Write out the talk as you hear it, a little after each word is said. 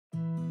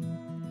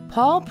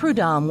Paul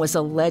Prudhomme was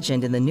a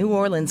legend in the New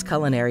Orleans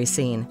culinary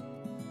scene.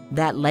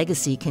 That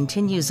legacy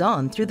continues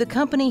on through the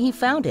company he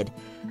founded,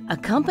 a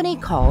company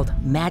called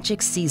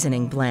Magic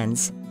Seasoning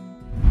Blends.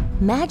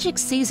 Magic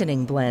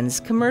Seasoning Blends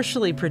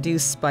commercially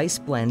produce spice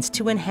blends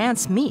to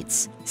enhance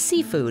meats,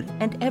 seafood,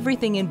 and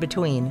everything in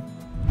between.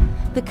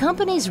 The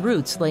company's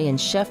roots lay in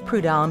Chef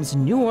Prudhomme's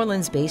New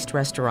Orleans-based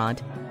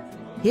restaurant.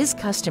 His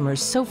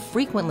customers so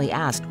frequently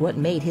asked what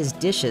made his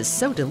dishes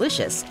so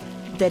delicious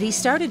that he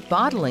started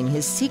bottling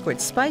his secret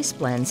spice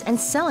blends and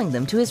selling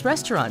them to his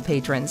restaurant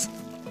patrons.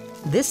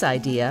 This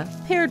idea,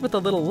 paired with a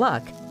little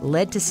luck,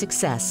 led to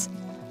success,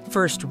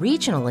 first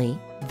regionally,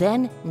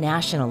 then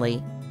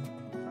nationally.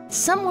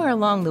 Somewhere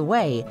along the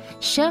way,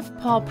 Chef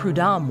Paul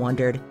Prudhomme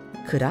wondered,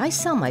 could I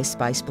sell my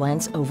spice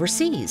blends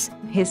overseas?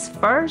 His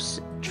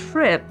first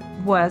trip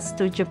was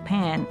to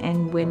Japan,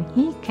 and when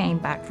he came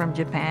back from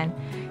Japan,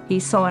 he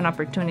saw an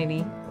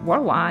opportunity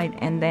worldwide,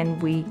 and then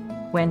we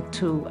went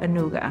to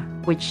Anuga,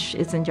 which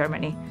is in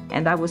Germany,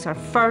 and that was our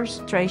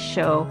first trade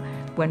show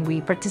when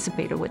we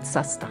participated with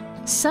SUSTA.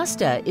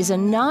 SUSTA is a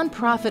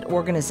nonprofit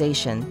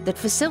organization that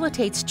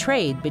facilitates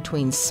trade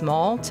between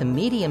small to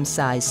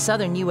medium-sized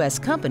southern U.S.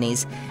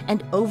 companies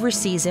and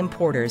overseas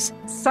importers.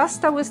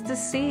 SUSTA was the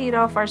seed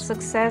of our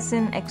success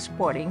in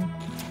exporting.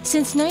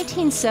 Since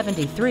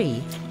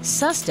 1973,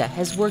 SUSTA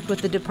has worked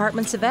with the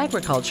Departments of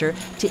Agriculture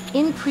to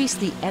increase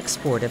the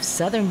export of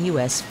southern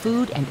U.S.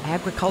 food and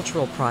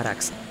agricultural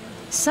products.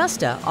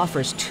 SUSTA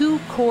offers two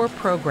core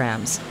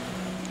programs: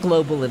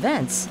 global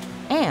events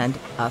and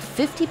a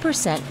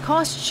 50%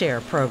 cost share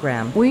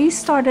program. We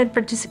started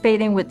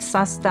participating with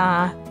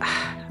SUSTA,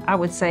 I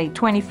would say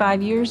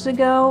 25 years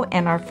ago,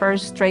 and our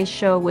first trade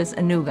show was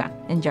Anuga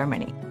in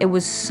Germany. It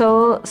was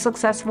so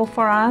successful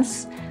for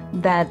us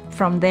that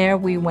from there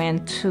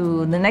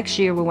the next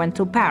year we went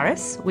to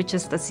Paris, which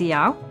is the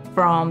CIAL.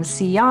 From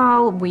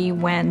CIAL we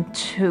went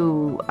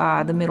to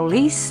the Middle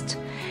East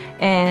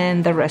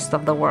and the rest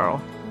of the world.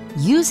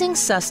 Using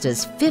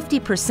SUSTA's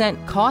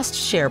 50% cost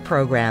share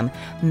program,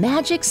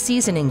 Magic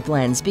Seasoning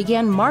Blends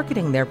began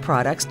marketing their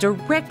products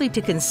directly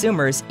to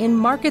consumers in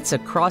markets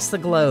across the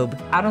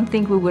globe. I don't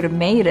think we would have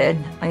made it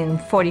in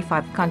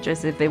 45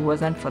 countries if it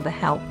wasn't for the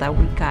help that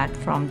we got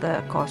from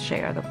the cost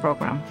share of the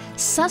program.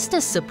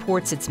 SUSTA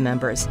supports its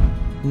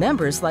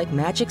members like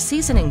Magic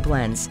Seasoning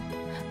Blends,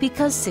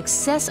 because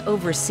success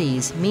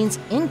overseas means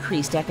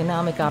increased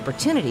economic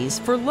opportunities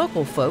for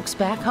local folks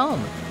back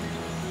home.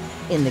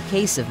 In the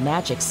case of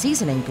Magic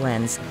Seasoning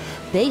Blends,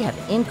 they have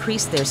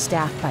increased their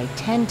staff by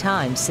 10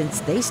 times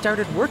since they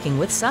started working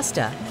with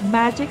SUSTA.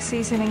 Magic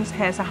Seasonings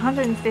has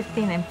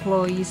 115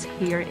 employees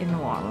here in New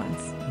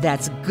Orleans.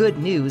 That's good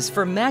news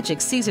for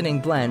Magic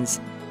Seasoning Blends,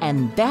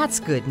 and that's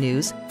good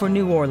news for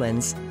New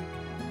Orleans.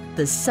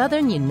 The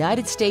Southern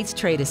United States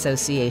Trade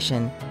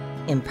Association,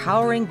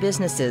 empowering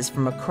businesses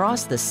from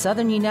across the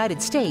Southern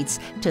United States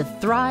to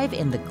thrive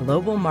in the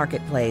global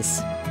marketplace.